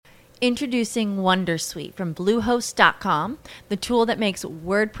Introducing Wondersuite from Bluehost.com, the tool that makes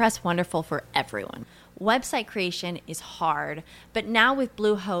WordPress wonderful for everyone. Website creation is hard, but now with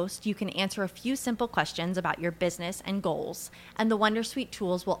Bluehost, you can answer a few simple questions about your business and goals, and the Wondersuite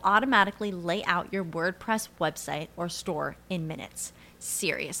tools will automatically lay out your WordPress website or store in minutes.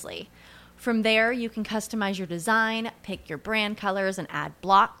 Seriously. From there, you can customize your design, pick your brand colors, and add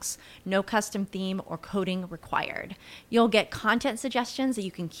blocks. No custom theme or coding required. You'll get content suggestions that you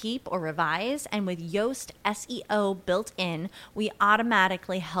can keep or revise, and with Yoast SEO built in, we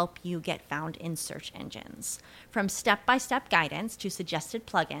automatically help you get found in search engines. From step-by-step guidance to suggested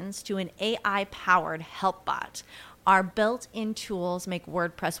plugins to an AI-powered help bot, our built-in tools make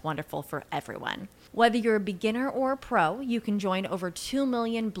WordPress wonderful for everyone. Whether you're a beginner or a pro, you can join over 2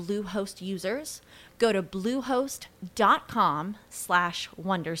 million Bluehost users. Go to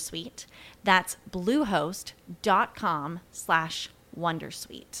bluehost.com/wondersuite. That's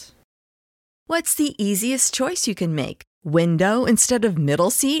bluehost.com/wondersuite. What's the easiest choice you can make? Window instead of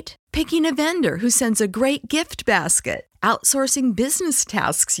middle seat? Picking a vendor who sends a great gift basket? Outsourcing business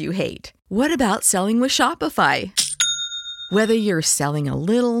tasks you hate? What about selling with Shopify? Whether you're selling a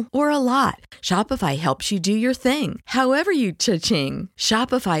little or a lot, Shopify helps you do your thing, however you cha-ching.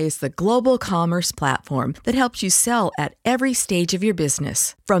 Shopify is the global commerce platform that helps you sell at every stage of your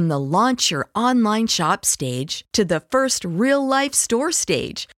business. From the launch your online shop stage to the first real-life store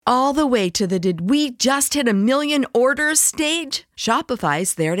stage, all the way to the did we just hit a million orders stage?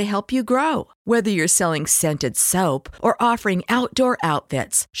 Shopify's there to help you grow. Whether you're selling scented soap or offering outdoor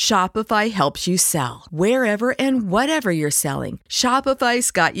outfits, Shopify helps you sell. Wherever and whatever you're selling,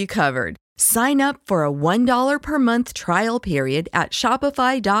 Shopify's got you covered. Sign up for a $1 per month trial period at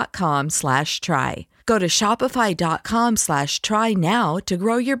shopify.com/try. Go to shopify.com/try now to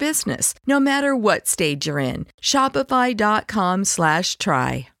grow your business, no matter what stage you're in.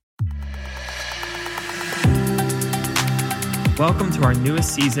 Shopify.com/try. Welcome to our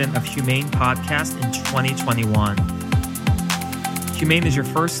newest season of Humane Podcast in 2021. Humane is your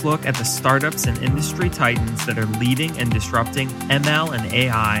first look at the startups and industry titans that are leading and disrupting ML and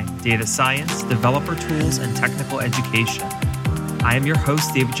AI, data science, developer tools, and technical education. I am your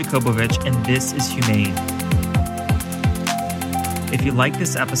host, David Jakobovich, and this is Humane. If you like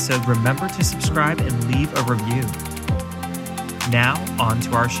this episode, remember to subscribe and leave a review. Now, on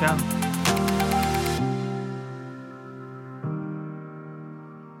to our show.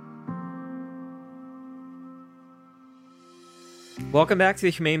 Welcome back to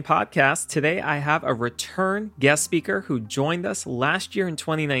the Humane Podcast. Today I have a return guest speaker who joined us last year in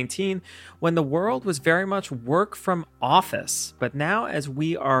 2019 when the world was very much work from office. But now as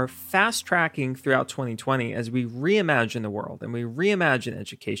we are fast tracking throughout 2020, as we reimagine the world and we reimagine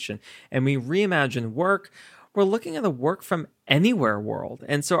education and we reimagine work, we're looking at the work from anywhere world.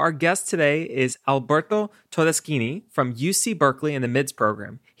 And so our guest today is Alberto Todeschini from UC Berkeley in the MIDS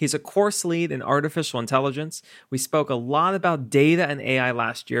program. He's a course lead in artificial intelligence. We spoke a lot about data and AI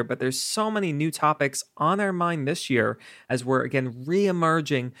last year, but there's so many new topics on our mind this year as we're again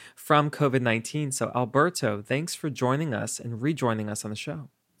re-emerging from COVID-19. So Alberto, thanks for joining us and rejoining us on the show.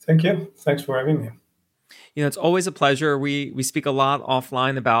 Thank you. Thanks for having me. You know, it's always a pleasure. We speak a lot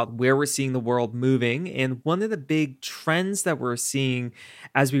offline about where we're seeing the world moving. And one of the big trends that we're seeing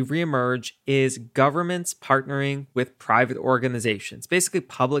as we reemerge is governments partnering with private organizations, basically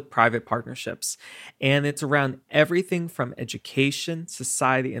public-private partnerships. And it's around everything from education,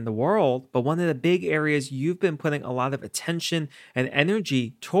 society, and the world. But one of the big areas you've been putting a lot of attention and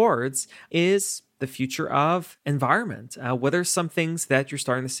energy towards is the future of environment. What are some things that you're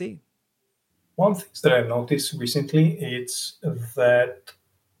starting to see? One thing that I've noticed recently is that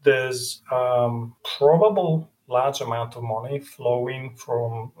there's probable large amount of money flowing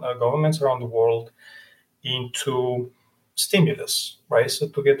from governments around the world into stimulus, right? So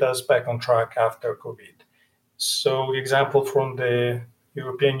to get us back on track after COVID. So the example from the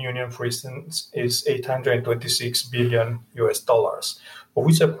European Union, for instance, is $826 billion US, of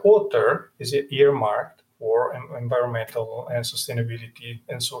which a quarter is earmarked for environmental and sustainability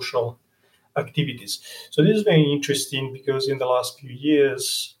and social activities. So this is very interesting because in the last few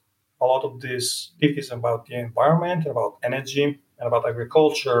years, a lot of this is about the environment, about energy, and about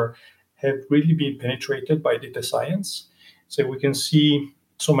agriculture have really been penetrated by data science. So we can see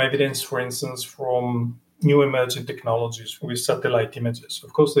some evidence, for instance, from new emerging technologies with satellite images.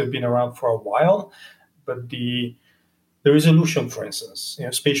 Of course, they've been around for a while, but the resolution, for instance,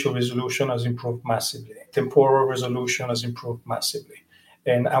 spatial resolution has improved massively. Temporal resolution has improved massively.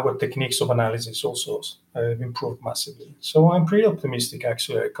 And our techniques of analysis also have improved massively. So I'm pretty optimistic,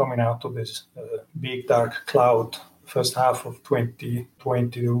 actually, coming out of this big dark cloud first half of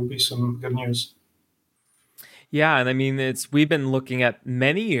 2020, there will be some good news. Yeah, and I mean we've been looking at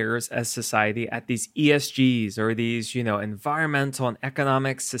many years as society at these ESGs or these, environmental and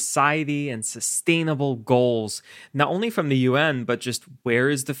economic society and sustainable goals, not only from the UN, but just where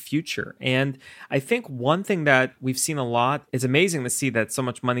is the future? And I think one thing that we've seen a lot is amazing to see that so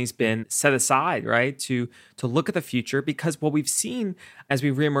much money's been set aside, right? To look at the future, because what we've seen as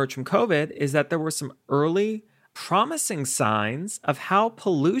we reemerge from COVID is that there were some early promising signs of how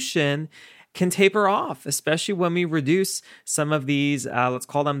pollution can taper off, especially when we reduce some of these, let's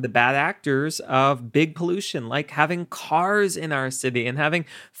call them the bad actors of big pollution, like having cars in our city and having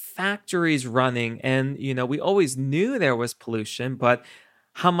factories running. And, we always knew there was pollution, but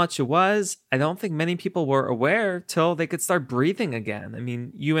how much it was, I don't think many people were aware till they could start breathing again. I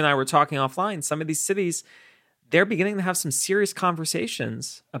mean, you and I were talking offline. Some of these cities, they're beginning to have some serious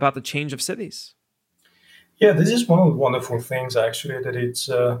conversations about the change of cities. Yeah, this is one of the wonderful things, actually, that it's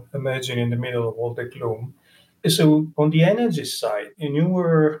emerging in the middle of all the gloom. So on the energy side,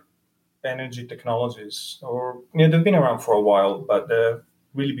 newer energy technologies, they've been around for a while, but they've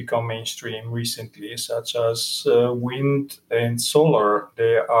really become mainstream recently, such as wind and solar.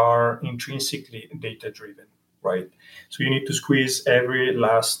 They are intrinsically data-driven, right? So you need to squeeze every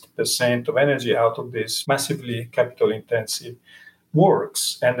last % of energy out of this massively capital-intensive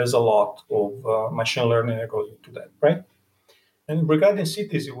works, and there's a lot of machine learning that goes into that, right? And regarding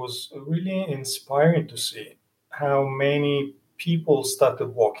cities, it was really inspiring to see how many people started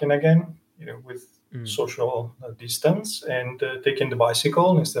walking again, with social distance, and taking the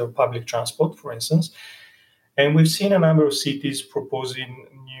bicycle instead of public transport, for instance. And we've seen a number of cities proposing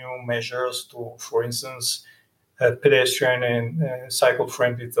new measures to, for instance, pedestrian and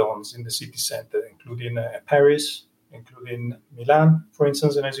cycle-friendly zones in the city center, including Paris, including Milan, for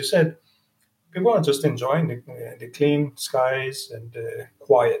instance. And as you said, people are just enjoying the clean skies and the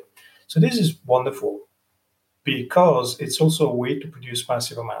quiet. So this is wonderful because it's also a way to produce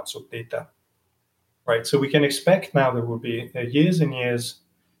massive amounts of data, right? So we can expect now there will be years and years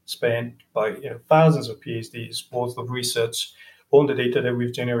spent by thousands of PhDs, both of research on the data that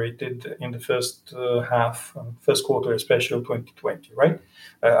we've generated in the first first quarter, especially of 2020, right?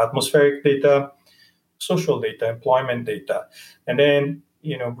 Atmospheric data, social data, employment data, and then,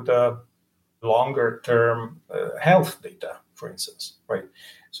 with a longer term health data, for instance, right?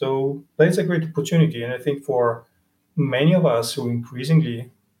 So that's a great opportunity. And I think for many of us who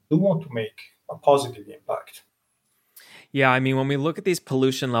increasingly do want to make a positive impact. Yeah, I mean, when we look at these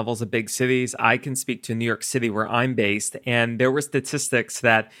pollution levels of big cities, I can speak to New York City where I'm based, and there were statistics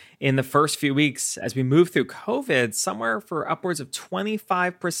that in the first few weeks, as we moved through COVID, somewhere for upwards of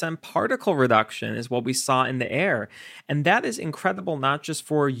 25% particle reduction is what we saw in the air. And that is incredible, not just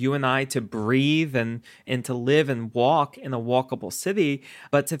for you and I to breathe and to live and walk in a walkable city,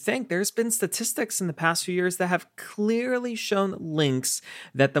 but to think there's been statistics in the past few years that have clearly shown links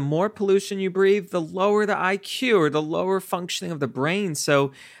that the more pollution you breathe, the lower the IQ or the lower functioning of the brain.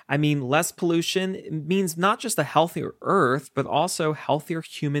 So, I mean, less pollution means not just a healthier earth, but also healthier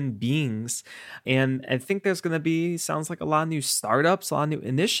human beings. And I think there's going to be, sounds like a lot of new startups, a lot of new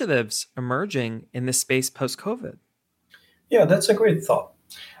initiatives emerging in this space post-COVID. Yeah, that's a great thought.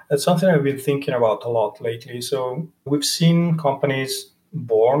 That's something I've been thinking about a lot lately. So we've seen companies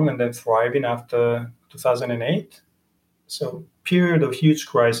born and then thriving after 2008. So period of huge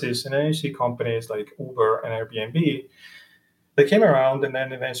crisis, and then you see companies like Uber and Airbnb. They came around and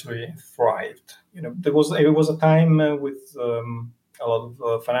then eventually thrived. It was a time with a lot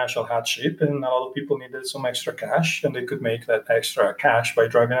of financial hardship, and a lot of people needed some extra cash, and they could make that extra cash by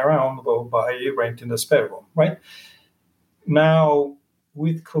driving around or by renting the spare room, right? Now,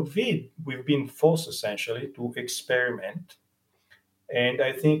 with COVID, we've been forced essentially to experiment. And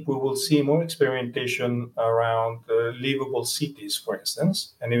I think we will see more experimentation around livable cities, for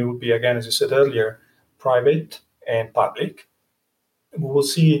instance. And it will be, again, as you said earlier, private and public. We will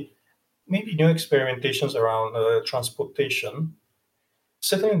see maybe new experimentations around transportation.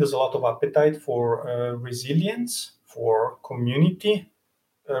 Certainly, there's a lot of appetite for resilience, for community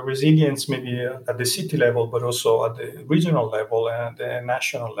resilience, maybe at the city level, but also at the regional level and the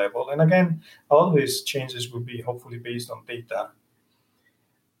national level. And again, all these changes will be hopefully based on data.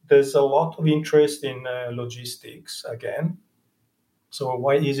 There's a lot of interest in logistics again. So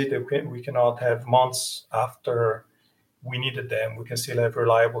why is it that we cannot have months after we needed them, we can still have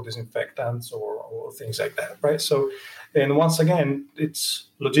reliable disinfectants or things like that, right? So, and once again,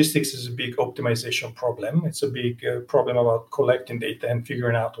 logistics is a big optimization problem. It's a big problem about collecting data and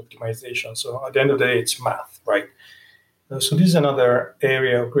figuring out optimization. So at the end of the day, it's math, right? So this is another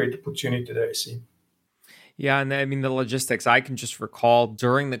area of great opportunity that I see. Yeah, and I mean, the logistics, I can just recall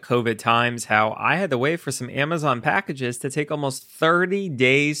during the COVID times how I had to wait for some Amazon packages to take almost 30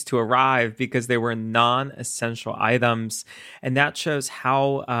 days to arrive because they were non-essential items. And that shows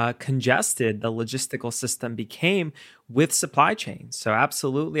how congested the logistical system became with supply chains. So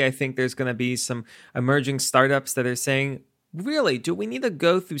absolutely, I think there's going to be some emerging startups that are saying, really, do we need to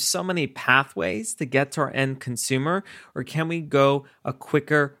go through so many pathways to get to our end consumer, or can we go a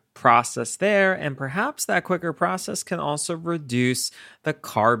quicker process there? And perhaps that quicker process can also reduce the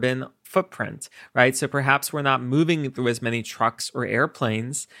carbon footprint, right? So perhaps we're not moving through as many trucks or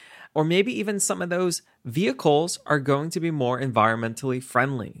airplanes, or maybe even some of those vehicles are going to be more environmentally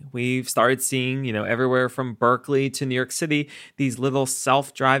friendly. We've started seeing, everywhere from Berkeley to New York City, these little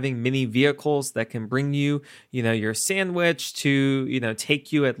self-driving mini vehicles that can bring you, your sandwich to,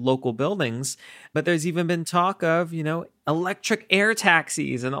 take you at local buildings. But there's even been talk of, electric air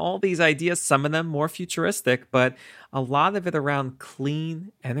taxis and all these ideas, some of them more futuristic, but a lot of it around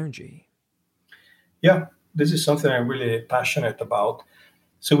clean energy. Yeah, this is something I'm really passionate about.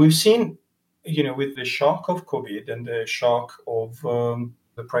 So we've seen, with the shock of COVID and the shock of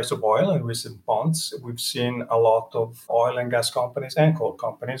the price of oil and recent bonds, we've seen a lot of oil and gas companies and coal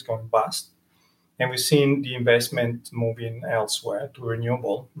companies going bust. And we've seen the investment moving elsewhere to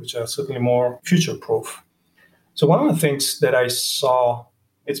renewable, which are certainly more future-proof. So one of the things that I saw,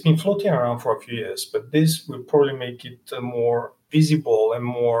 it's been floating around for a few years, but this will probably make it more visible and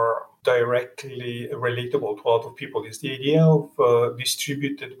more directly relatable to a lot of people, is the idea of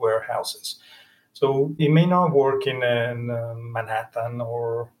distributed warehouses. So it may not work in Manhattan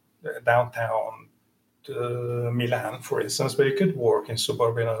or downtown Milan, for instance, but it could work in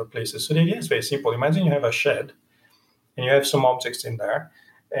suburban other places. So the idea is very simple. Imagine you have a shed and you have some objects in there,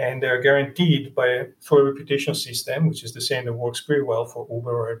 and they're guaranteed through a reputation system, which is the same that works pretty well for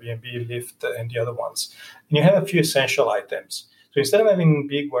Uber or Airbnb, Lyft, and the other ones. And you have a few essential items. So instead of having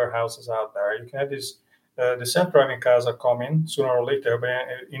big warehouses out there, you can have this, the self-driving cars are coming sooner or later, but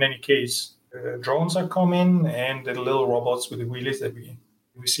in any case, drones are coming, and the little robots with the wheelies that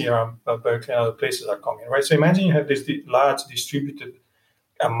we see around Berkeley and other places are coming, right? So imagine you have this large distributed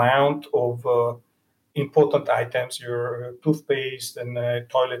amount of important items, your toothpaste and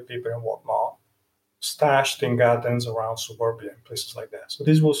toilet paper and whatnot, stashed in gardens around suburbia and places like that. So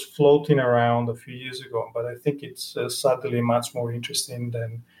this was floating around a few years ago, but I think it's suddenly much more interesting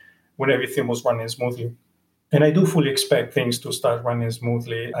than when everything was running smoothly. And I do fully expect things to start running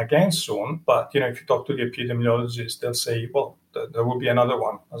smoothly again soon. But, if you talk to the epidemiologists, they'll say, well, there will be another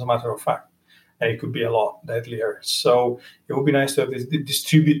one, as a matter of fact. And it could be a lot deadlier. So it would be nice to have this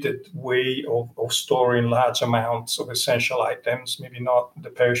distributed way of storing large amounts of essential items, maybe not the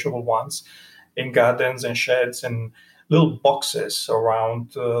perishable ones, in gardens and sheds and little boxes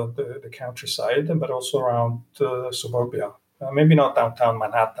around the countryside, but also around suburbia. Maybe not downtown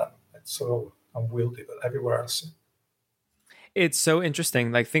Manhattan. It's a little unwieldy, but everywhere else. It's so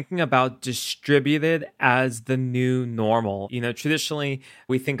interesting, like thinking about distributed as the new normal. Traditionally,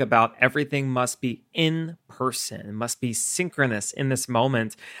 we think about everything must be in person, it must be synchronous in this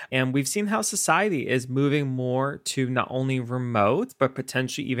moment. And we've seen how society is moving more to not only remote, but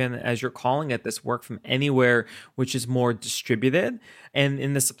potentially even, as you're calling it, this work from anywhere, which is more distributed. And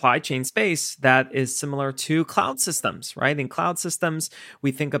in the supply chain space, that is similar to cloud systems, right? In cloud systems,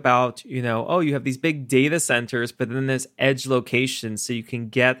 we think about, you have these big data centers, but then there's edge locations, so you can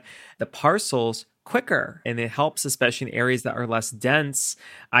get the parcels quicker, and it helps especially in areas that are less dense.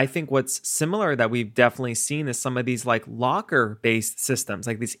 I think what's similar that we've definitely seen is some of these like locker-based systems,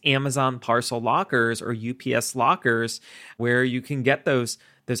 like these Amazon parcel lockers or UPS lockers, where you can get those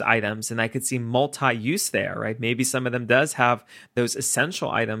items, and I could see multi-use there, right? Maybe some of them does have those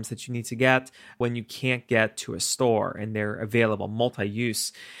essential items that you need to get when you can't get to a store, and they're available,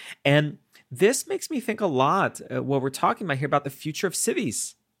 multi-use. And this makes me think a lot what we're talking about here about the future of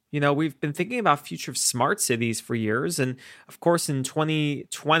cities. We've been thinking about future of smart cities for years. And of course, in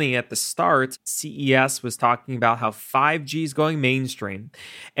 2020 at the start, CES was talking about how 5G is going mainstream.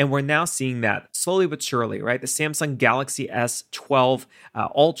 And we're now seeing that slowly but surely, right? The Samsung Galaxy S12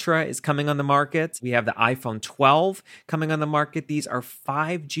 Ultra is coming on the market. We have the iPhone 12 coming on the market. These are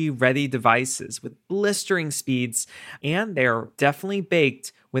 5G ready devices with blistering speeds, and they're definitely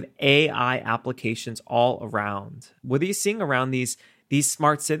baked with AI applications all around. What are you seeing around these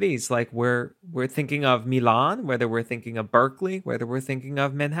smart cities, like we're thinking of Milan, whether we're thinking of Berkeley, whether we're thinking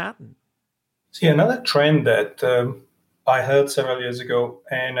of Manhattan? See, another trend that I heard several years ago,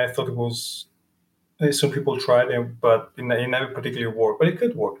 and I thought it was, some people tried it, but it never particularly worked, but it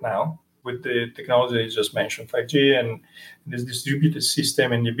could work now, with the technology that you just mentioned, 5G, and this distributed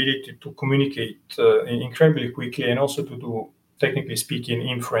system and the ability to communicate incredibly quickly, and also to do, technically speaking,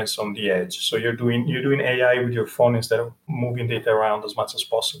 inference on the edge. So you're doing AI with your phone instead of moving data around as much as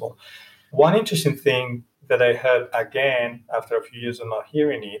possible. One interesting thing that I heard again after a few years of not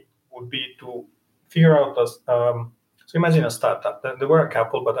hearing it would be to figure out so imagine a startup. There were a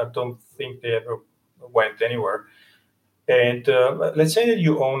couple, but I don't think they ever went anywhere. And let's say that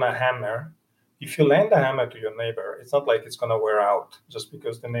you own a hammer. If you lend a hammer to your neighbor, it's not like it's going to wear out just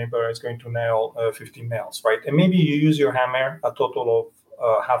because the neighbor is going to nail 15 nails, right? And maybe you use your hammer a total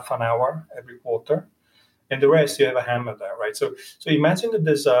of half an hour every quarter, and the rest you have a hammer there, right? So imagine that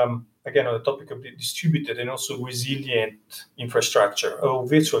there's again, on the topic of the distributed and also resilient infrastructure or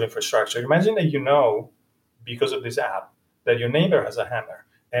virtual infrastructure. Imagine that because of this app, that your neighbor has a hammer,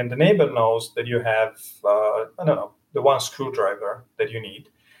 and the neighbor knows that you have the one screwdriver that you need.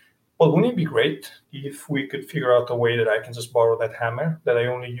 Well, wouldn't it be great if we could figure out a way that I can just borrow that hammer that I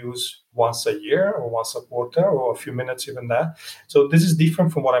only use once a year or once a quarter or a few minutes, even that? So this is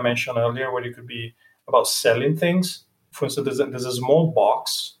different from what I mentioned earlier, where it could be about selling things. For instance, there's a small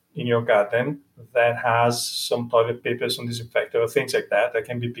box in your garden that has some toilet paper, some disinfectant, or things like that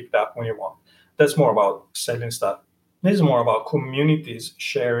can be picked up when you want. That's more about selling stuff. This is more about communities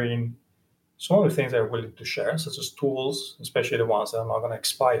sharing some of the things they're willing to share, such as tools, especially the ones that are not going to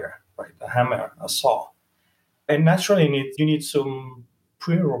expire, right? A hammer, a saw. And naturally, you need some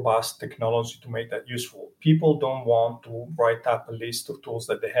pretty robust technology to make that useful. People don't want to write up a list of tools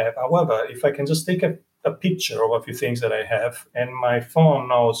that they have. However, if I can just take a picture of a few things that I have, and my phone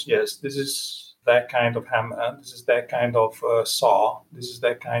knows, yes, this is that kind of hammer, this is that kind of saw, this is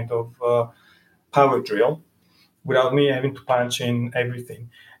that kind of power drill, without me having to punch in everything,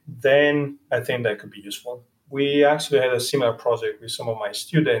 then I think that could be useful. We actually had a similar project with some of my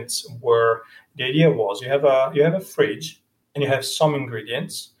students where the idea was you have a fridge and you have some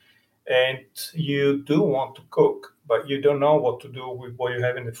ingredients, and you do want to cook, but you don't know what to do with what you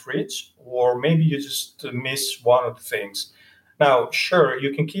have in the fridge, or maybe you just miss one of the things. Now, sure,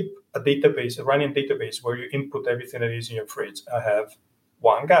 you can keep a running database where you input everything that is in your fridge. I have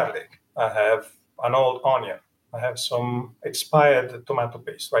one garlic. I have an old onion. I have some expired tomato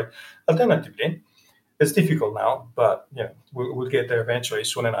paste, right? Alternatively, it's difficult now, but we'll get there eventually,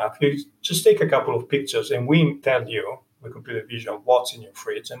 soon enough. You just take a couple of pictures, and we tell you with computer vision what's in your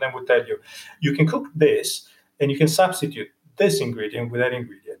fridge, and then we tell you you can cook this, and you can substitute this ingredient with that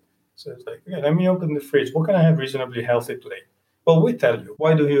ingredient. So it's like, let me open the fridge. What can I have reasonably healthy today? Well, we tell you.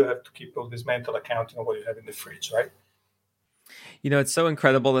 Why do you have to keep all this mental accounting of what you have in the fridge, right? It's so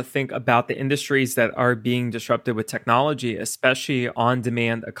incredible to think about the industries that are being disrupted with technology, especially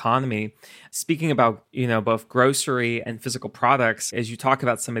on-demand economy. Speaking about, both grocery and physical products, as you talk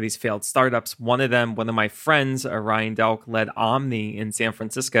about some of these failed startups, one of my friends, Ryan Delk, led Omni in San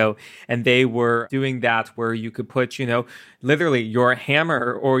Francisco, and they were doing that where you could put, literally your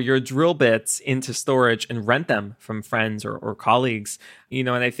hammer or your drill bits into storage and rent them from friends or colleagues. And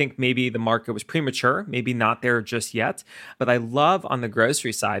I think maybe the market was premature, maybe not there just yet. But I love on the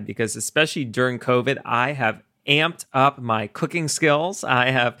grocery side, because especially during COVID, I have amped up my cooking skills.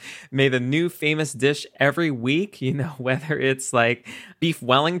 I have made a new famous dish every week, whether it's like beef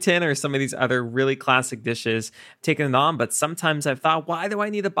Wellington or some of these other really classic dishes, taking it on. But sometimes I've thought, why do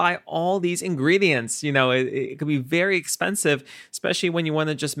I need to buy all these ingredients? It could be very expensive, especially when you want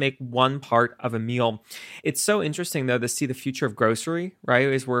to just make one part of a meal. It's so interesting, though, to see the future of grocery, right?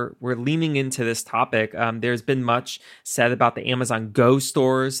 As we're leaning into this topic. There's been much said about the Amazon Go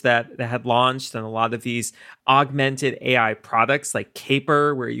stores that had launched, and a lot of these augmented AI products like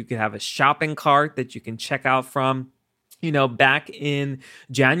Caper, where you can have a shopping cart that you can check out from. Back in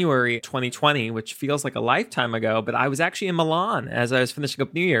January 2020, which feels like a lifetime ago, but I was actually in Milan as I was finishing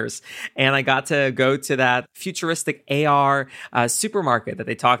up New Year's, and I got to go to that futuristic AR supermarket that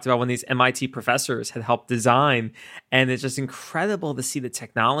they talked about when these MIT professors had helped design. And it's just incredible to see the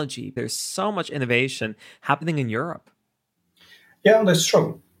technology. There's so much innovation happening in Europe. Yeah, that's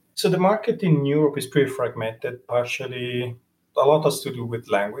true. So the market in Europe is pretty fragmented. Partially, a lot has to do with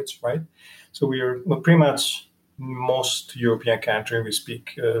language, right? So we're pretty much most European countries we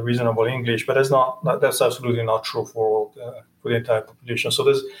speak reasonable English, but that's absolutely not true for the entire population. So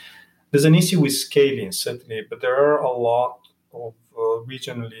there's an issue with scaling, certainly, but there are a lot of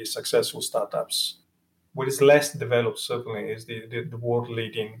regionally successful startups. What is less developed, certainly, is the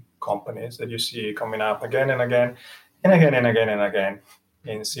world-leading companies that you see coming up again and again and again and again and again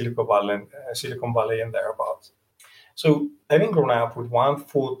in Silicon Valley and thereabouts. So having grown up with one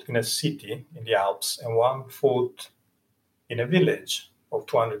foot in a city in the Alps and one foot in a village of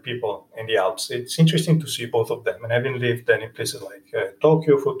 200 people in the Alps. It's interesting to see both of them. And having lived then in places like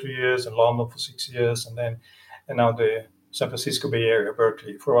Tokyo for 2 years and London for 6 years, and now the San Francisco Bay Area,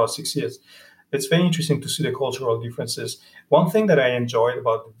 Berkeley, for about 6 years, it's very interesting to see the cultural differences. One thing that I enjoyed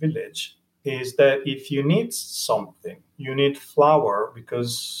about the village is that if you need something, you need flour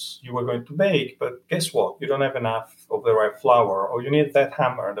because you were going to bake, but guess what? You don't have enough of the right flour, or you need that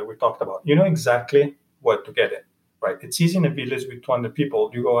hammer that we talked about. You know exactly where to get it, right? It's easy in a village with 200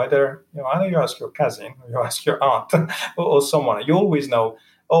 people. You go either you ask your cousin, or you ask your aunt, or someone. You always know,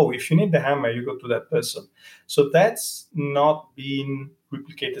 oh, if you need the hammer, you go to that person. So that's not been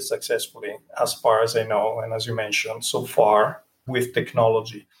replicated successfully, as far as I know, and as you mentioned, so far with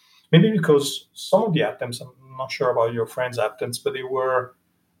technology. Maybe because some of the attempts, I'm not sure about your friends' attempts, but they were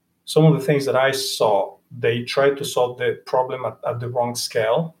some of the things that I saw, they tried to solve the problem at the wrong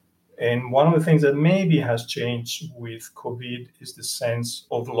scale. And one of the things that maybe has changed with COVID is the sense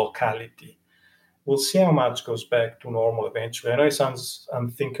of locality. We'll see how much goes back to normal eventually. I know it sounds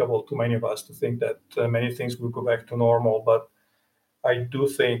unthinkable to many of us to think that many things will go back to normal, but I do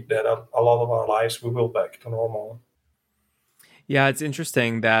think that a lot of our lives will go back to normal. Yeah, it's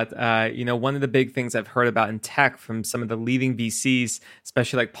interesting that, one of the big things I've heard about in tech from some of the leading VCs,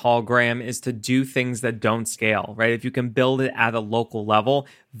 especially like Paul Graham, is to do things that don't scale, right? If you can build it at a local level,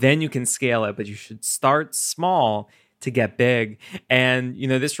 then you can scale it, but you should start small to get big. And,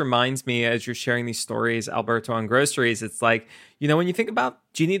 this reminds me, as you're sharing these stories, Alberto, on groceries, it's like, when you think about,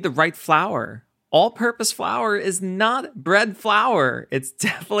 do you need the right flour? All-purpose flour is not bread flour. It's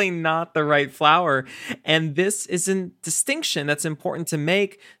definitely not the right flour. And this is a distinction that's important to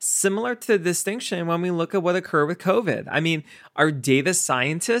make, similar to the distinction when we look at what occurred with COVID. I mean, are data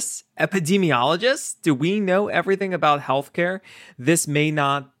scientists, epidemiologists? Do we know everything about healthcare? This may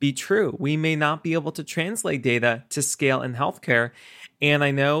not be true. We may not be able to translate data to scale in healthcare. And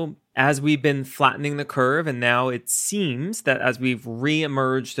I know as we've been flattening the curve, and now it seems that as we've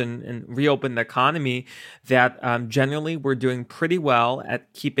re-emerged and reopened the economy, that generally we're doing pretty well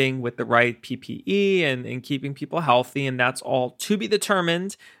at keeping with the right PPE and keeping people healthy. And that's all to be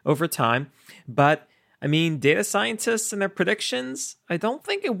determined over time. But I mean, data scientists and their predictions, I don't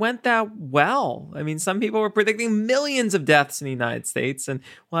think it went that well. I mean, some people were predicting millions of deaths in the United States, and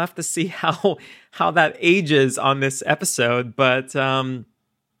we'll have to see how that ages on this episode. But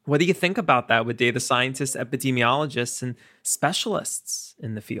what do you think about that with data scientists, epidemiologists, and specialists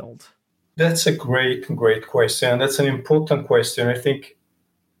in the field? That's a great question. That's an important question. I think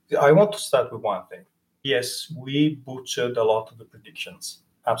I want to start with one thing. Yes, we butchered a lot of the predictions.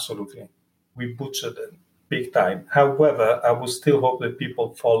 Absolutely. We butchered them big time. However, I would still hope that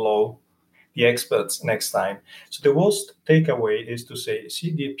people follow the experts next time. So the worst takeaway is to say,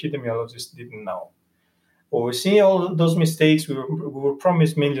 see, the epidemiologists didn't know. Or see all those mistakes. We were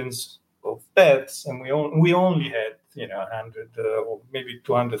promised millions of deaths, and we only had 100 or maybe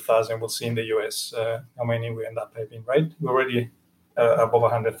 200,000. We'll see in the US how many we end up having. Right, we're already above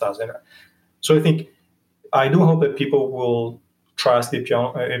 100,000. So I do hope that people will trust the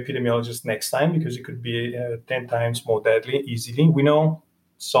epidemiologists next time, because it could be 10 times more deadly easily. We know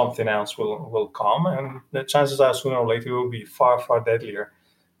something else will come, and the chances are sooner or later it will be far, far deadlier.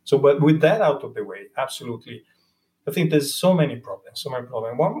 So, but with that out of the way, absolutely, I think there's so many problems.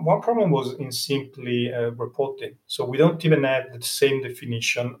 One problem was in simply reporting. So we don't even have the same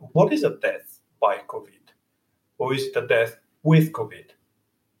definition. What is a death by COVID? Or is it a death with COVID?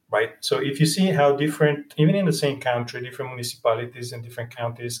 Right? So if you see how different, even in the same country, different municipalities and different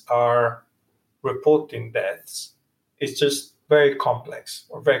counties are reporting deaths, it's just very complex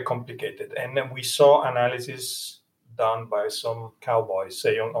or very complicated. And then we saw analysis done by some cowboys,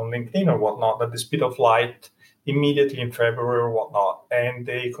 say on LinkedIn or whatnot, at the speed of light immediately in February or whatnot, and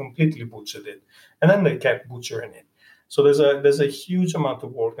they completely butchered it. And then they kept butchering it. So there's a huge amount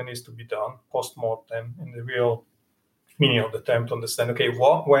of work that needs to be done post-mortem in the real meaning of the term, to understand, okay,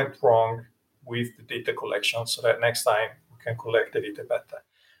 what went wrong with the data collection so that next time we can collect the data better.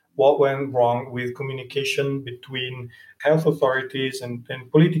 What went wrong with communication between health authorities and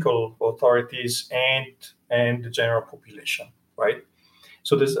political authorities and the general population, right?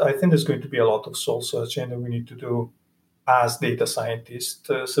 So I think there's going to be a lot of soul searching that we need to do as data scientists.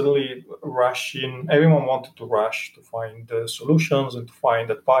 Suddenly rushing, everyone wanted to rush to find the solutions and to find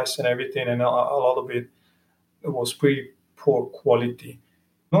advice and everything, and a lot of it was pretty poor quality.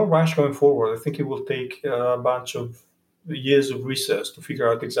 No rush going forward. I think it will take a bunch of years of research to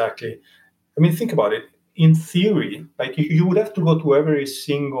figure out exactly. I mean, think about it. In theory, like you would have to go to every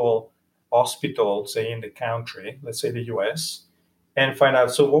single hospital, say in the country, let's say the US, and find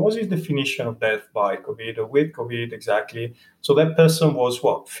out, so what was his definition of death by COVID or with COVID exactly? So that person was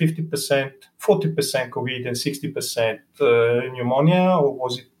what, 50%, 40% COVID and 60% pneumonia, or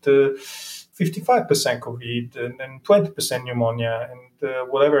was it 55% COVID and 20% pneumonia and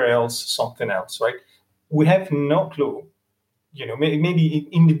whatever else, something else, right? We have no clue. Maybe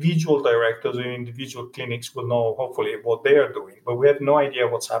individual directors or individual clinics will know, hopefully, what they are doing, but we have no idea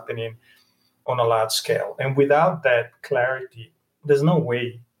what's happening on a large scale. And without that clarity, there's no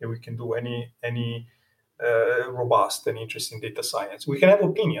way that we can do any robust and interesting data science. We can have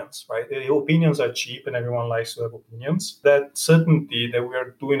opinions, right? The opinions are cheap and everyone likes to have opinions. That certainty that we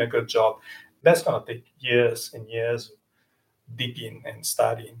are doing a good job, that's going to take years and years digging and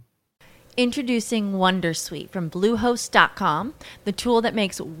studying. Introducing Wondersuite from Bluehost.com, the tool that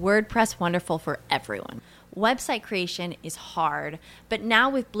makes WordPress wonderful for everyone. Website creation is hard, but now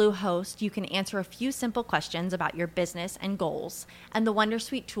with Bluehost, you can answer a few simple questions about your business and goals, and the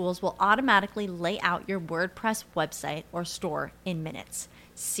Wondersuite tools will automatically lay out your WordPress website or store in minutes.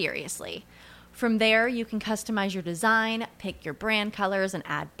 Seriously. From there, you can customize your design, pick your brand colors, and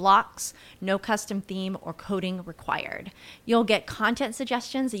add blocks. No custom theme or coding required. You'll get content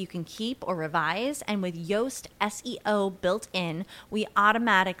suggestions that you can keep or revise, and with Yoast SEO built in, we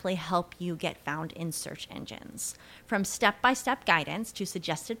automatically help you get found in search engines. From step-by-step guidance to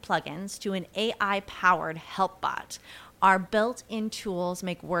suggested plugins to an AI-powered help bot, our built-in tools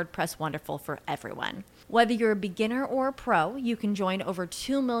make WordPress wonderful for everyone. Whether you're a beginner or a pro, you can join over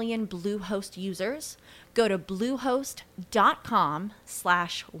 2 million Bluehost users. Go to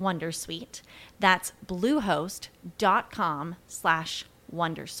bluehost.com/wondersuite. That's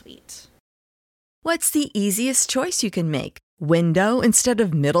bluehost.com/wondersuite. What's the easiest choice you can make? Window instead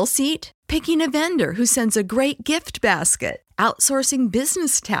of middle seat? Picking a vendor who sends a great gift basket? Outsourcing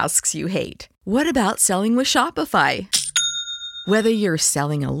business tasks you hate? What about selling with Shopify? Whether you're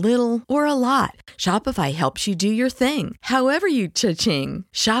selling a little or a lot, Shopify helps you do your thing, however you cha-ching.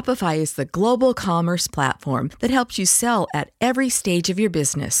 Shopify is the global commerce platform that helps you sell at every stage of your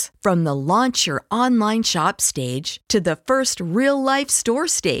business. From the launch your online shop stage to the first real-life store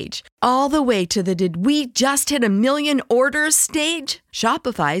stage, all the way to the did we just hit 1 million orders stage.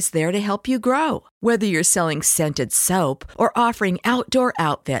 Shopify's there to help you grow. Whether you're selling scented soap or offering outdoor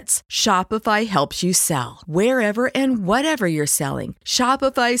outfits, Shopify helps you sell. Wherever and whatever you're selling,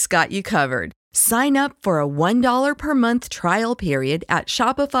 Shopify's got you covered. Sign up for a $1 per month trial period at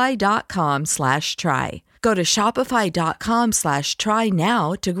shopify.com/try. Go to shopify.com/try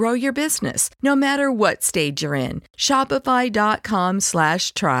now to grow your business, no matter what stage you're in.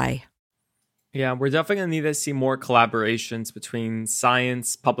 Shopify.com/try. Yeah, we're definitely going to need to see more collaborations between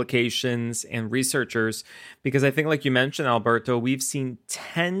science, publications, and researchers, because I think, like you mentioned, Alberto, we've seen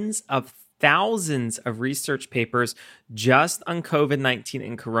tens of thousands of research papers just on COVID-19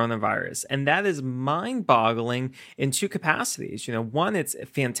 and coronavirus. And that is mind-boggling in two capacities. One, it's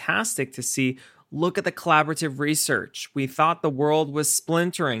fantastic to see, look at the collaborative research. We thought the world was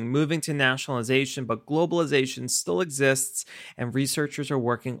splintering, moving to nationalization, but globalization still exists and researchers are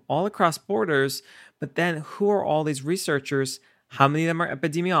working all across borders. But then who are all these researchers? How many of them are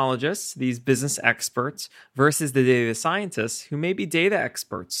epidemiologists, these business experts, versus the data scientists who may be data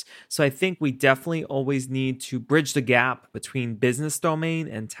experts? So I think we definitely always need to bridge the gap between business domain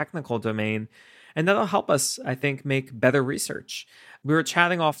and technical domain. And that'll help us, I think, make better research. We were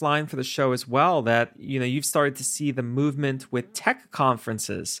chatting offline for the show as well that, you've started to see the movement with tech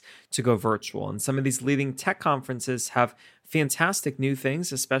conferences to go virtual. And some of these leading tech conferences have fantastic new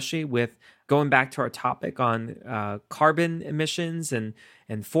things, especially with going back to our topic on carbon emissions and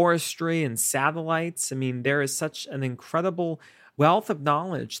forestry and satellites. I mean, there is such an incredible wealth of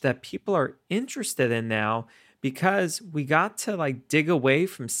knowledge that people are interested in now because we got to dig away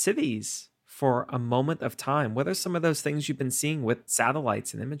from cities for a moment of time. What are some of those things you've been seeing with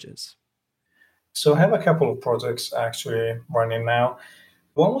satellites and images? So I have a couple of projects actually running now.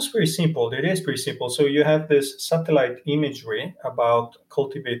 One was pretty simple. It is pretty simple. So you have this satellite imagery about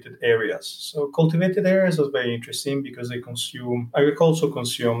cultivated areas. So cultivated areas are very interesting because agriculture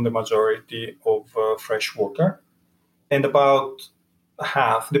consume the majority of fresh water. And about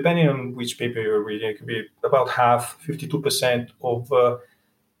half, depending on which paper you're reading, it could be about half, 52% of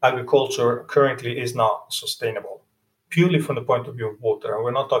agriculture currently is not sustainable, purely from the point of view of water. And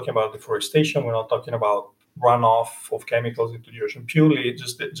we're not talking about deforestation. We're not talking about runoff of chemicals into the ocean, purely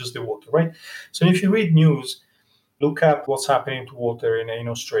just the water, right? So if you read news, look at what's happening to water in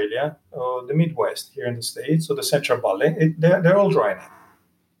Australia, the Midwest here in the States, or the Central Valley. They're all drying up.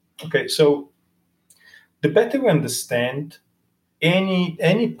 Okay, so the better we understand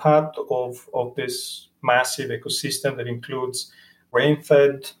any part of this massive ecosystem that includes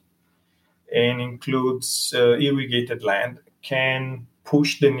rain-fed and includes irrigated land can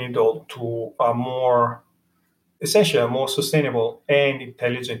push the needle to a more, essentially, a more sustainable and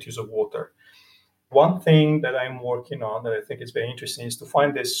intelligent use of water. One thing that I'm working on that I think is very interesting is to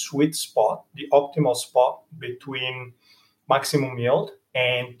find the sweet spot, the optimal spot between maximum yield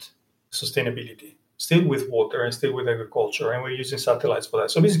and sustainability, still with water and still with agriculture. And we're using satellites for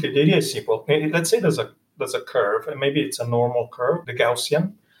that. So basically, the idea is simple. Let's say there's a curve, and maybe it's a normal curve, the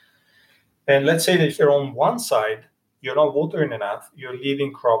Gaussian. And let's say that if you're on one side, you're not watering enough, you're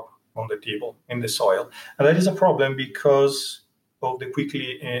leaving crop on the table in the soil. And that is a problem because of the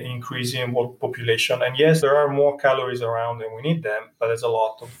quickly increasing world population. And yes, there are more calories around and we need them, but there's a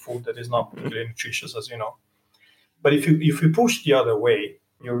lot of food that is not particularly nutritious, as you know. But if you push the other way,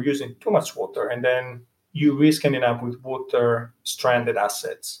 you're using too much water, and then you risk ending up with water stranded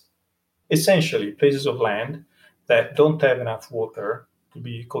assets. Essentially, places of land that don't have enough water to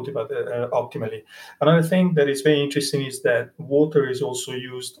be cultivated optimally. Another thing that is very interesting is that water is also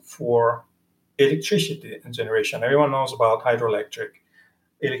used for electricity generation. Everyone knows about hydroelectric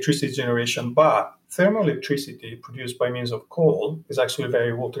electricity generation, but thermal electricity produced by means of coal is actually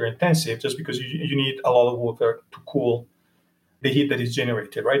very water intensive, just because you need a lot of water to cool the heat that is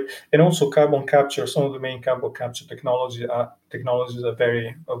generated, right? And also carbon capture, some of the main carbon capture technologies are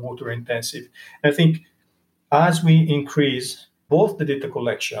very water intensive. And I think as we increase both the data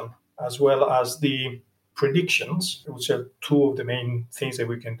collection as well as the predictions, which are two of the main things that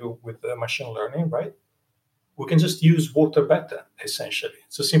we can do with machine learning, right? We can just use water better, essentially.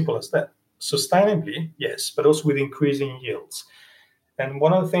 It's as simple as that. Sustainably, yes, but also with increasing yields. And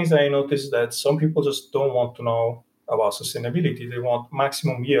one of the things that I noticed is that some people just don't want to know about sustainability. They want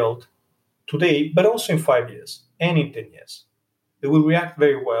maximum yield today, but also in 5 years and in 10 years. They will react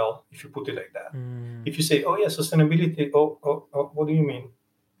very well if you put it like that. If you say, oh, yeah, sustainability, what do you mean?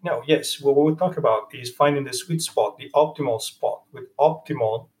 No, yes, what we talk about is finding the sweet spot, the optimal spot with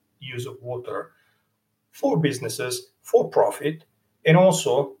optimal use of water for businesses, for profit, and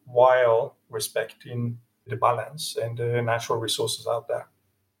also while respecting the balance and the natural resources out there.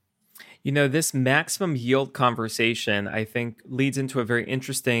 You know, this maximum yield conversation, I think, leads into a very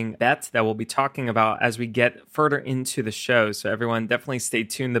interesting bet that we'll be talking about as we get further into the show. So everyone definitely stay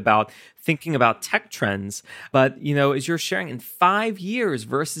tuned about thinking about tech trends. But, you know, as you're sharing, in 5 years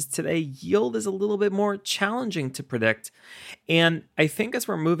versus today, yield is a little bit more challenging to predict. And I think as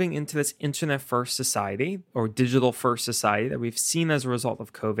we're moving into this internet first society or digital first society that we've seen as a result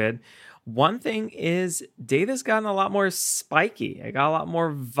of COVID, one thing is data's gotten a lot more spiky. It got a lot more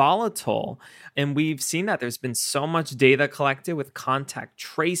volatile. And we've seen that there's been so much data collected with contact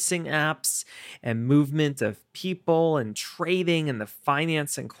tracing apps and movement of people and trading in the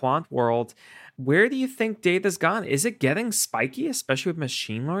finance and quant world. Where do you think data's gone? Is it getting spiky, especially with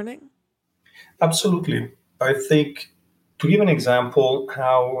machine learning? Absolutely. I think, to give an example,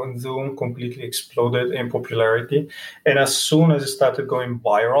 how Zoom completely exploded in popularity, and as soon as it started going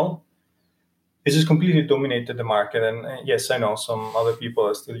viral, it just completely dominated the market. And yes, I know some other people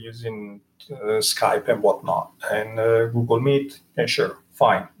are still using Skype and whatnot, and Google Meet, and sure,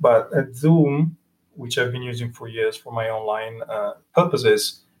 fine. But Zoom, which I've been using for years for my online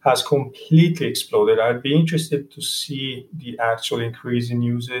purposes, has completely exploded. I'd be interested to see the actual increase in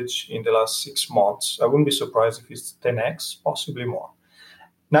usage in the last 6 months. I wouldn't be surprised if it's 10x, possibly more.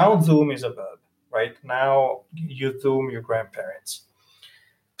 Now Zoom is a verb, right? Now you Zoom your grandparents.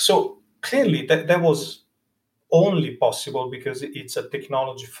 So clearly that was only possible because it's a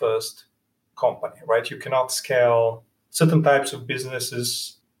technology first company, right? You cannot scale certain types of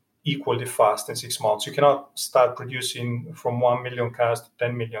businesses equally fast in 6 months. You cannot start producing from 1 million cars to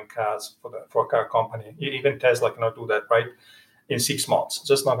 10 million cars for a car company. Even Tesla cannot do that, right? In 6 months. It's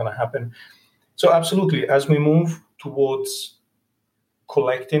just not going to happen. So absolutely, as we move towards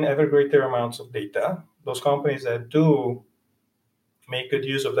collecting ever greater amounts of data, those companies that do make good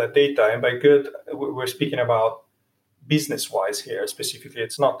use of that data, and by good, we're speaking about business-wise here specifically.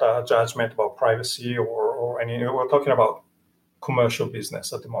 It's not a judgment about privacy or any. We're talking about commercial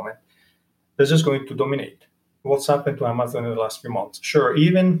business at the moment. They're just going to dominate. What's happened to Amazon in the last few months? Sure,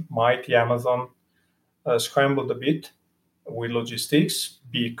 even mighty Amazon scrambled a bit with logistics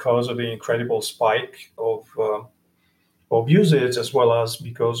because of the incredible spike of usage, as well as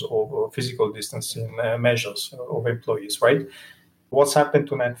because of physical distancing measures of employees, right? What's happened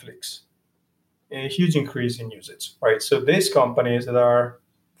to Netflix? A huge increase in usage, right? So these companies that are,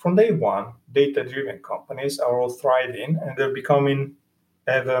 from day one, data-driven companies are all thriving, and they're becoming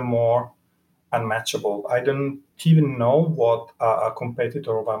ever more unmatchable. I don't even know what a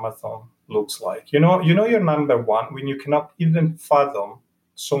competitor of Amazon looks like. You know you're number one when you cannot even fathom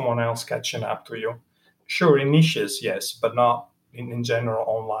someone else catching up to you. Sure, in niches, yes, but not in general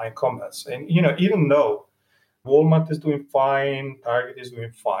online commerce. And even though Walmart is doing fine, Target is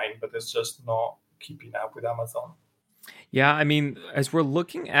doing fine, but it's just not keeping up with Amazon. Yeah, I mean, as we're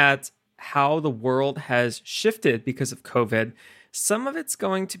looking at how the world has shifted because of COVID, some of it's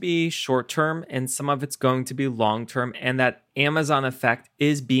going to be short term and some of it's going to be long term. And that Amazon effect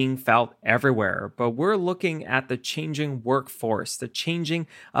is being felt everywhere. But we're looking at the changing workforce, the changing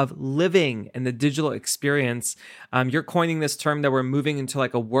of living and the digital experience. You're coining this term that we're moving into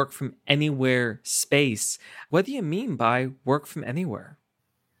like a work from anywhere space. What do you mean by work from anywhere?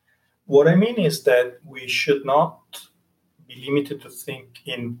 What I mean is that we should not be limited to think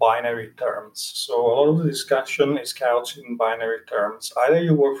in binary terms. So a lot of the discussion is couched in binary terms. Either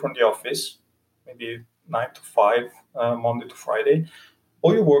you work from the office, maybe 9 to 5, Monday to Friday,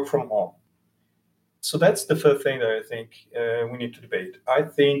 or you work from home. So that's the first thing that I think we need to debate. I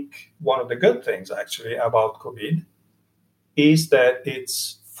think one of the good things actually about COVID is that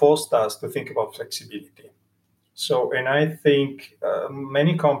it's forced us to think about flexibility. So, and I think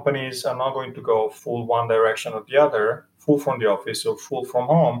many companies are not going to go full one direction or the other, full from the office or full from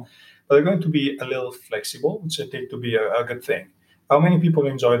home, but they're going to be a little flexible, which I take to be a good thing. How many people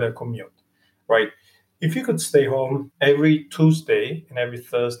enjoy their commute, right? If you could stay home every Tuesday and every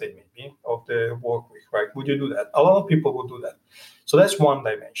Thursday, maybe, of the work week, right? Would you do that? A lot of people would do that. So that's one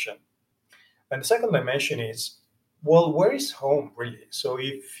dimension. And the second dimension is, well, where is home really? So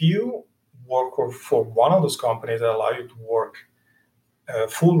if you work for one of those companies that allow you to work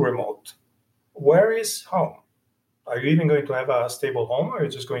full remote, where is home? Are you even going to have a stable home, or are you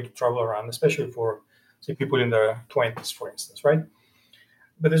just going to travel around, especially for, say, people in their 20s, for instance, right?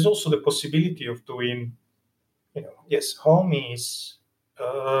 But there's also the possibility of doing, yes, home is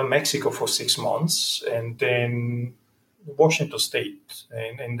Mexico for 6 months, and then Washington State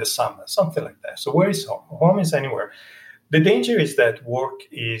in the summer, something like that. So where is home? Home is anywhere. The danger is that work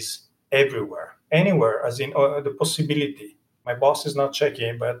is everywhere, anywhere, as in the possibility. My boss is not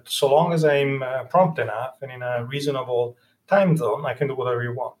checking, but so long as I'm prompt enough and in a reasonable time zone, I can do whatever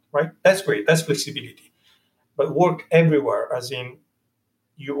you want, right? That's great. That's flexibility. But work everywhere, as in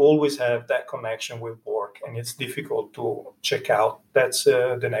you always have that connection with work, and it's difficult to check out. That's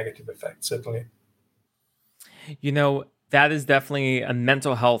the negative effect, certainly. That is definitely a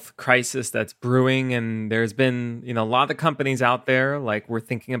mental health crisis that's brewing. And there's been, a lot of companies out there, like we're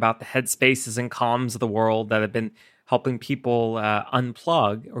thinking about the Headspaces and Calms of the world that have been helping people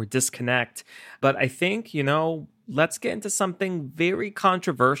unplug or disconnect. But I think, let's get into something very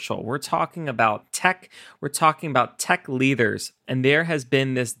controversial. We're talking about tech. We're talking about tech leaders. And there has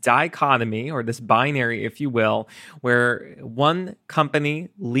been this dichotomy, or this binary, if you will, where one company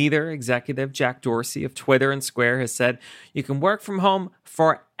leader, executive, Jack Dorsey of Twitter and Square, has said, you can work from home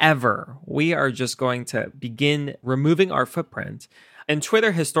forever. We are just going to begin removing our footprint. And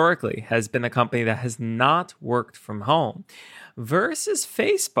Twitter historically has been a company that has not worked from home. Versus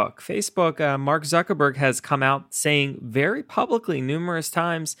Facebook. Mark Zuckerberg has come out saying very publicly numerous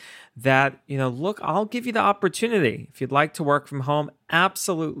times that, look, I'll give you the opportunity. If you'd like to work from home,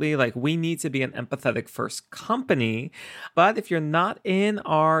 absolutely. Like, we need to be an empathetic first company. But if you're not in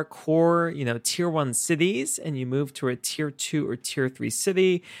our core, tier 1 cities and you move to a tier 2 or tier 3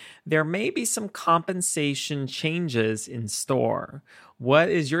 city, there may be some compensation changes in store. What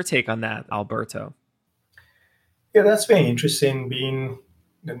is your take on that, Alberto? Yeah, that's very interesting. Being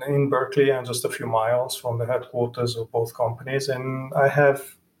in Berkeley, I'm just a few miles from the headquarters of both companies, and I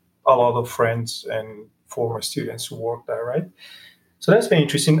have a lot of friends and former students who work there, right? So that's very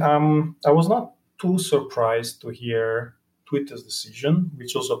interesting. I was not too surprised to hear Twitter's decision,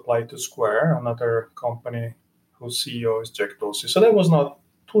 which also applied to Square, another company whose CEO is Jack Dorsey. So that was not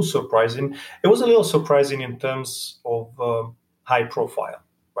too surprising. It was a little surprising in terms of high profile.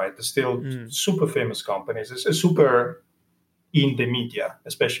 Right, they're still super famous companies. It's super in the media,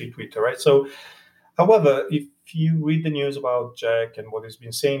 especially Twitter, right? So, however, if you read the news about Jack and what he's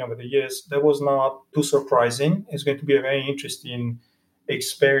been saying over the years, that was not too surprising. It's going to be a very interesting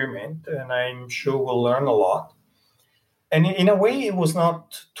experiment, and I'm sure we'll learn a lot. And in a way, it was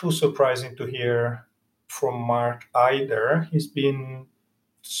not too surprising to hear from Mark either. He's been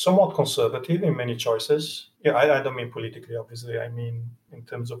somewhat conservative in many choices. Yeah, I don't mean politically, obviously. I mean in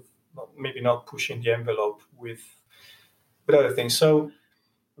terms of maybe not pushing the envelope with other things. So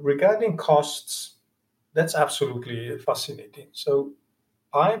regarding costs, that's absolutely fascinating. So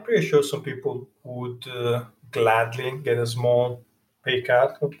I'm pretty sure some people would gladly get a small pay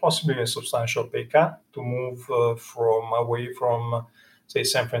cut, or possibly a substantial pay cut, to move from away from say,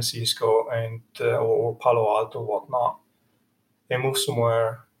 San Francisco and or Palo Alto, whatnot, and move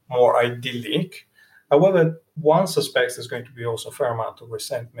somewhere more idyllic. However, one suspects there's going to be also a fair amount of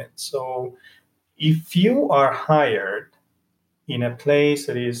resentment. So if you are hired in a place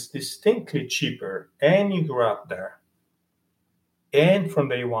that is distinctly cheaper and you grew up there, and from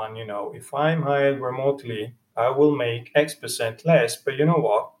day one, if I'm hired remotely, I will make X percent less. But you know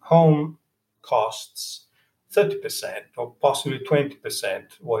what? Home costs 30% or possibly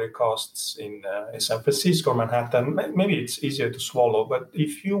 20% what it costs in San Francisco or Manhattan. Maybe it's easier to swallow. But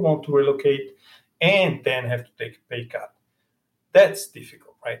if you want to relocate and then have to take a pay cut, that's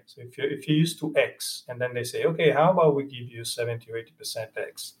difficult, right? So if you're used to X and then they say, okay, how about we give you 70 or 80%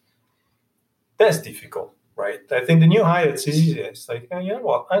 X? That's difficult, right? I think the new hire, it's easier. It's like, you know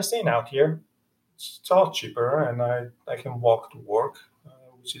what? I'm staying out here. It's a lot cheaper, and I can walk to work,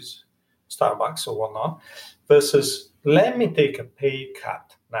 which is Starbucks or whatnot, versus let me take a pay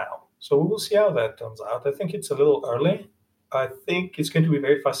cut now. So we will see how that turns out. I think it's a little early. I think it's going to be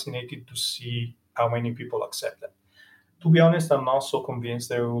very fascinating to see how many people accept that. To be honest, I'm not so convinced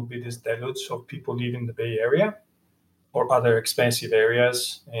there will be this deluge of people leaving the Bay Area or other expensive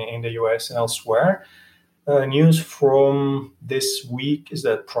areas in the US and elsewhere. News from this week is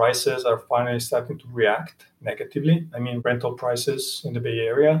that prices are finally starting to react negatively. I mean, rental prices in the Bay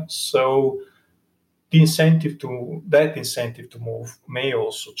Area. So that incentive to move may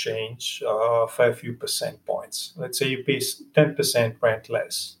also change a fair few percent points. Let's say you pay 10% rent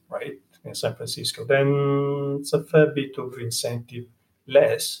less, right, in San Francisco, then it's a fair bit of incentive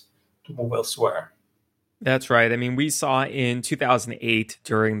less to move elsewhere. That's right. I mean, we saw in 2008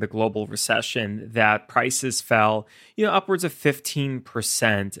 during the global recession that prices fell, upwards of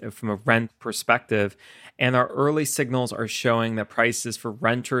 15% from a rent perspective. And our early signals are showing that prices for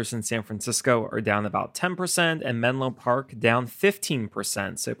renters in San Francisco are down about 10% and Menlo Park down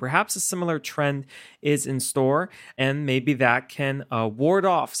 15%. So perhaps a similar trend is in store, and maybe that can ward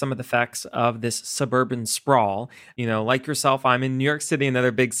off some of the effects of this suburban sprawl. Like yourself, I'm in New York City,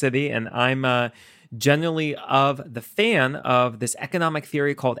 another big city, and I'm generally of the fan of this economic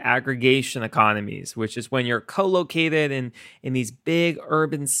theory called aggregation economies, which is when you're co-located in these big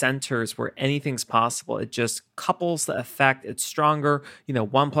urban centers where anything's possible. It just couples the effect. It's stronger.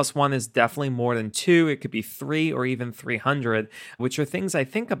 1 + 1 is definitely more than 2. It could be 3 or even 300, which are things I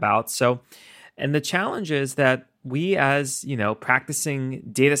think about. And the challenge is that we as, practicing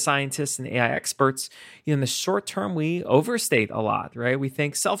data scientists and AI experts, in the short term, we overstate a lot, right? We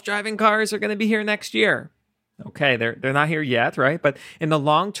think self-driving cars are going to be here next year. Okay, they're not here yet, right? But in the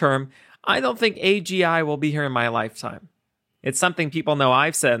long term, I don't think AGI will be here in my lifetime. It's something people know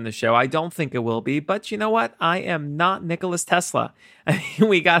I've said in the show. I don't think it will be, but you know what? I am not Nikola Tesla.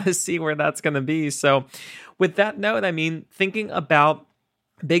 We got to see where that's going to be. So with that note, thinking about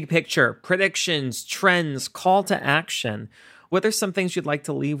big picture, predictions, trends, call to action. What are some things you'd like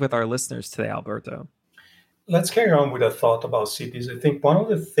to leave with our listeners today, Alberto? Let's carry on with a thought about cities. I think one of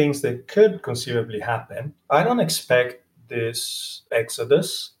the things that could conceivably happen, I don't expect this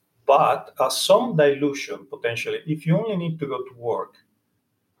exodus, but some dilution potentially. If you only need to go to work,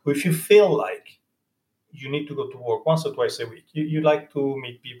 or if you feel like you need to go to work once or twice a week, you like to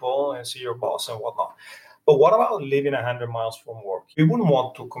meet people and see your boss and whatnot. But what about living 100 miles from work? You wouldn't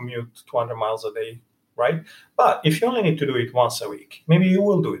want to commute 200 miles a day, right? But if you only need to do it once a week, maybe you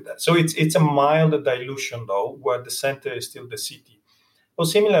will do it then. So it's a mild dilution, though, where the center is still the city. So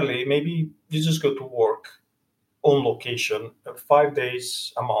similarly, maybe you just go to work on location 5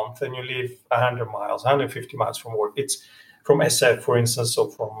 days a month and you live 100 miles, 150 miles from work. It's from SF, for instance,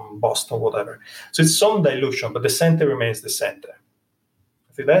 or from Boston, whatever. So it's some dilution, but the center remains the center.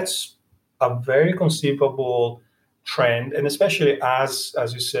 I think that's a very conceivable trend, and especially as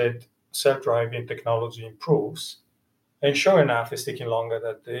you said, self-driving technology improves. And sure enough, it's taking longer.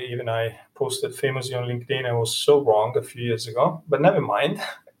 That even I posted famously on LinkedIn. I was so wrong a few years ago, but never mind.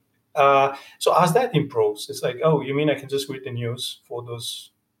 So as that improves, it's like, oh, you mean I can just read the news for those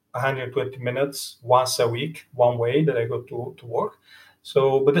 120 minutes once a week, one way that I go to work?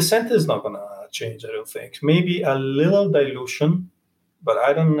 So, but the center is not going to change, I don't think. Maybe a little dilution, but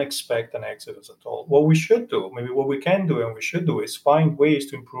I don't expect an exodus at all. What we should do, maybe what we can do and we should do, is find ways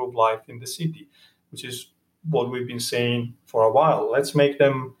to improve life in the city, which is what we've been saying for a while. Let's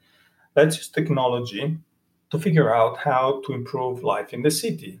use technology to figure out how to improve life in the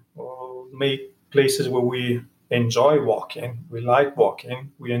city, or make places where we enjoy walking, we like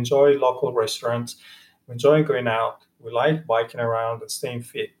walking, we enjoy local restaurants, we enjoy going out, we like biking around and staying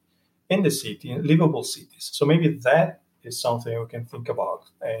fit in the city, in livable cities. So maybe that is something we can think about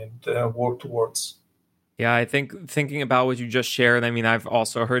and work towards. Yeah, I think thinking about what you just shared, I mean, I've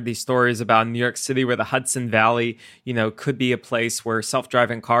also heard these stories about New York City where the Hudson Valley, could be a place where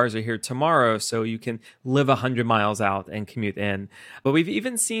self-driving cars are here tomorrow, so you can live 100 miles out and commute in. But we've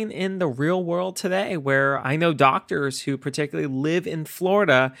even seen in the real world today where I know doctors who particularly live in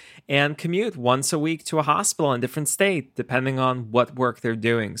Florida and commute once a week to a hospital in a different state, depending on what work they're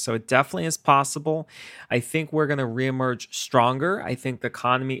doing. So it definitely is possible. I think we're going to reemerge stronger. I think the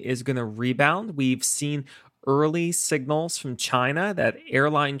economy is going to rebound. We've seen early signals from China that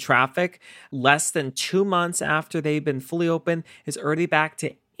airline traffic, less than 2 months after they've been fully open, is already back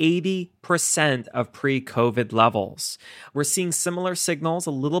to 80% of pre-COVID levels. We're seeing similar signals,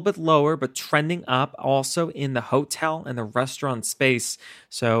 a little bit lower, but trending up also in the hotel and the restaurant space.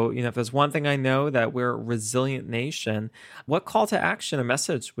 So, if there's one thing I know that we're a resilient nation, what call to action, a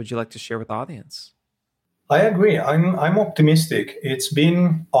message would you like to share with the audience? I agree. I'm optimistic. It's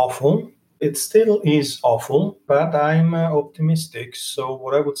been awful. It still is awful, but I'm optimistic. So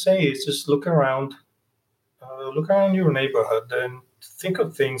what I would say is just look around your neighborhood and think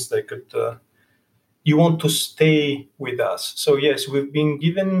of things that could you want to stay with us. So yes, we've been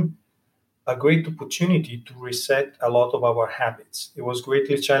given a great opportunity to reset a lot of our habits. It was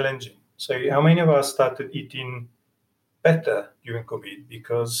greatly challenging. So how many of us started eating better during COVID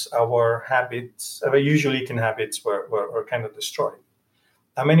because our usual eating habits were kind of destroyed?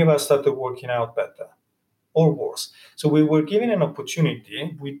 How many of us started working out better or worse? So we were given an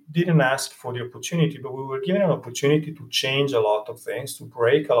opportunity. We didn't ask for the opportunity, but we were given an opportunity to change a lot of things, to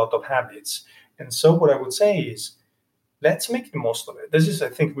break a lot of habits. And so what I would say is, let's make the most of it. This is, I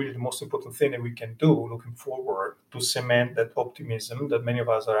think, really the most important thing that we can do looking forward to cement that optimism that many of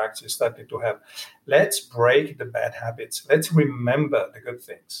us are actually starting to have. Let's break the bad habits. Let's remember the good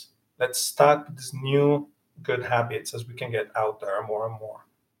things. Let's start with these new good habits as we can get out there more and more.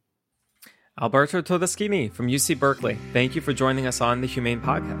 Alberto Todeschini from UC Berkeley, thank you for joining us on the Humane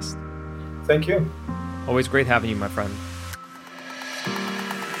Podcast. Thank you. Always great having you, my friend.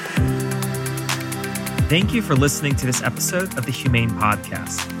 Thank you for listening to this episode of the Humane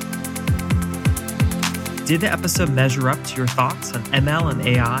Podcast. Did the episode measure up to your thoughts on ML and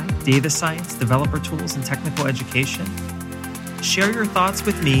AI, data science, developer tools, and technical education? Share your thoughts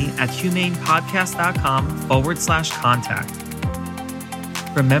with me at humanepodcast.com/contact.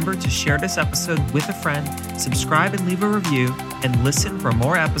 Remember to share this episode with a friend, subscribe and leave a review, and listen for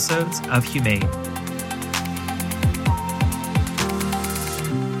more episodes of Humane.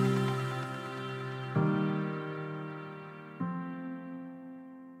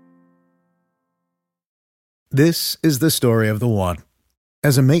 This is the story of the one.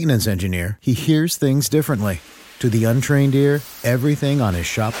 As a maintenance engineer, he hears things differently. To the untrained ear, everything on his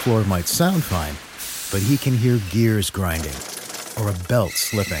shop floor might sound fine, but he can hear gears grinding or a belt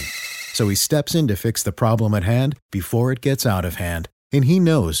slipping. So he steps in to fix the problem at hand before it gets out of hand. And he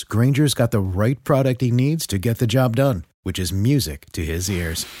knows Grainger's got the right product he needs to get the job done, which is music to his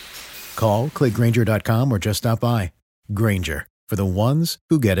ears. Call, click Grainger.com, or just stop by. Grainger, for the ones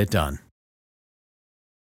who get it done.